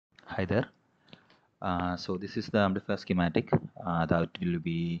Hi there. So this is the amplifier schematic that we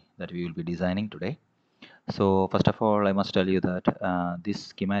will be designing today. So first of all, I must tell you that this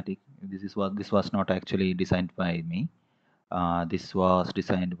schematic this was not actually designed by me. This was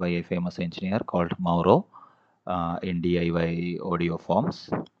designed by a famous engineer called Mauro in DIY audio forms.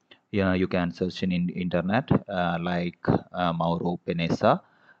 Yeah, you can search in internet like Mauro Penasa,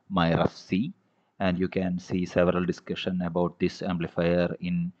 my rough C, and you can see several discussion about this amplifier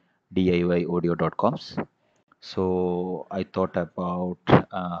in DIYaudio.coms. So I thought about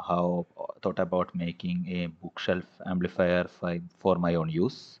making a bookshelf amplifier for my own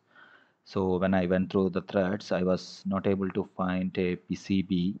use. So when I went through the threads, I was not able to find a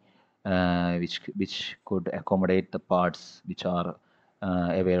PCB which could accommodate the parts which are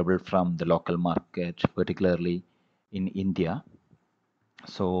available from the local market, particularly in India.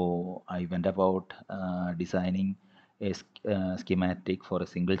 So I went about designing a schematic for a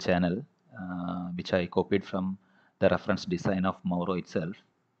single channel, which I copied from the reference design of Mauro itself.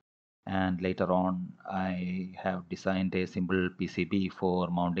 And later on, I have designed a simple PCB for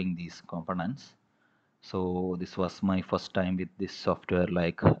mounting these components. So this was my first time with this software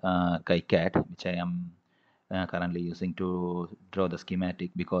like kicad, which I am currently using to draw the schematic,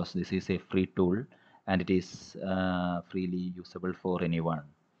 because this is a free tool and it is freely usable for anyone.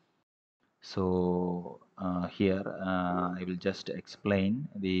 So here I will just explain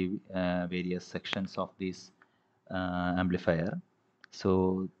the various sections of this amplifier.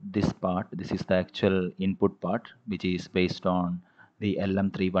 So this is the actual input part, which is based on the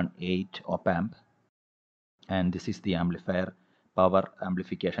LM318 op-amp, and this is the amplifier power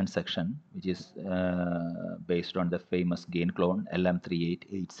amplification section, which is based on the famous gain clone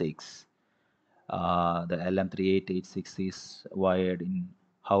LM3886. The LM3886 is wired in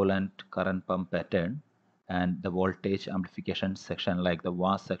Howland current pump pattern, and the voltage amplification section, like the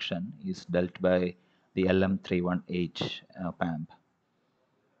VAS section, is dealt by the LM318 amp.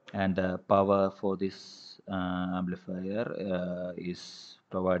 And the power for this amplifier is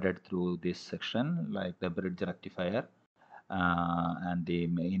provided through this section, like the bridge rectifier and the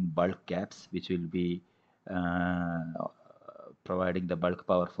main bulk caps, which will be uh, providing the bulk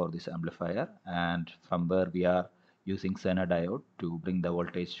power for this amplifier, and from where we are using Zener diode to bring the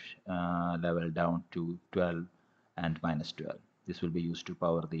voltage level down to 12 and minus 12. This will be used to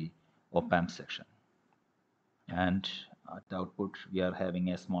power the op-amp section. And at the output, we are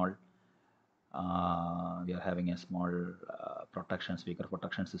having a small speaker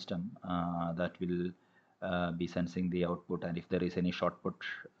protection system that will be sensing the output, and if there is any short put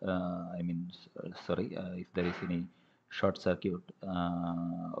if there is any short circuit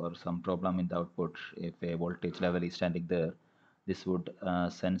or some problem in the output, if a voltage level is standing there, this would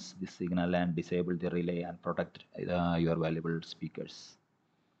sense the signal and disable the relay and protect your valuable speakers.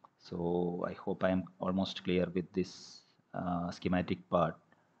 So I hope I am almost clear with this schematic part.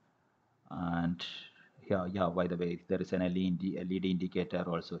 And yeah, by the way, there is an LED indicator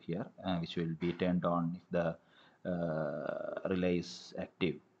also here, which will be turned on if the relay is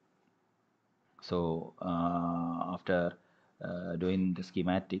active. So after doing the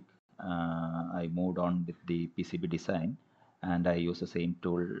schematic, I moved on with the PCB design, and I use the same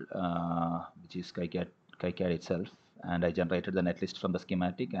tool, which is kicad itself, and I generated the netlist from the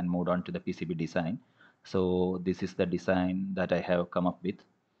schematic and moved on to the PCB design. So this is the design that I have come up with.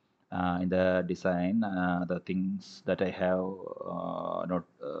 In the design, the things that I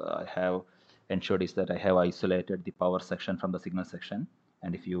have ensured is that I have isolated the power section from the signal section.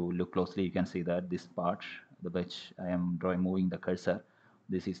 And if you look closely, you can see that this part, the which I am moving the cursor,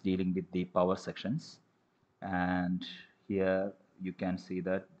 this is dealing with the power sections. And here you can see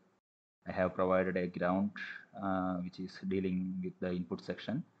that I have provided a ground which is dealing with the input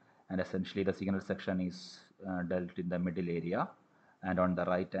section, and essentially the signal section is dealt in the middle area, and on the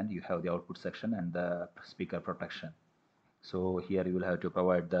right hand you have the output section and the speaker protection. So here you will have to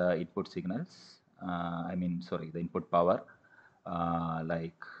provide the input signals, the input power,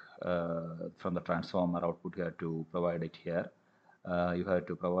 from the transformer output. You have to provide it here. You have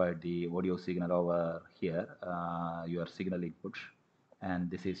to provide the audio signal over here, your signal input, and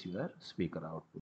this is your speaker output.